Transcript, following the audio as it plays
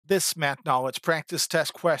This math knowledge practice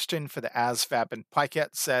test question for the ASVAB and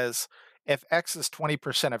PiCAT says, if x is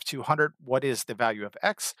 20% of 200, what is the value of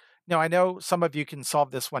x? Now, I know some of you can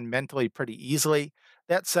solve this one mentally pretty easily.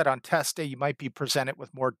 That said, on test day, you might be presented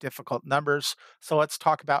with more difficult numbers. So let's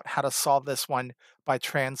talk about how to solve this one by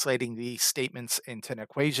translating these statements into an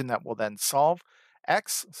equation that will then solve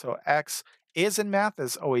x. So x is in math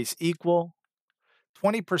is always equal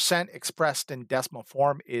 20% expressed in decimal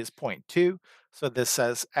form is zero point 0.2. So this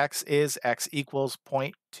says x equals zero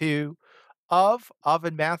point 0.2 of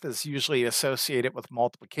in math is usually associated with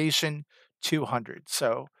multiplication 200.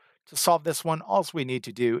 So to solve this one, all we need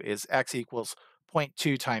to do is x equals zero point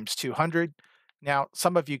 0.2 times 200. Now,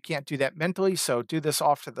 some of you can't do that mentally, so do this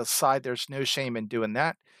off to the side. There's no shame in doing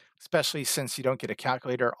that, especially since you don't get a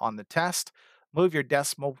calculator on the test. Move your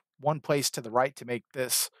decimal one place to the right to make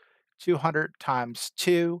this 200 times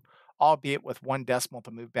 2, albeit with one decimal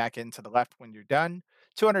to move back into the left when you're done.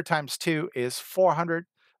 200 times 2 is 400.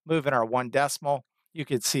 Move in our one decimal. You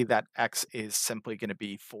can see that x is simply going to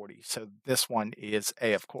be 40. So this one is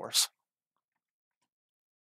A, of course.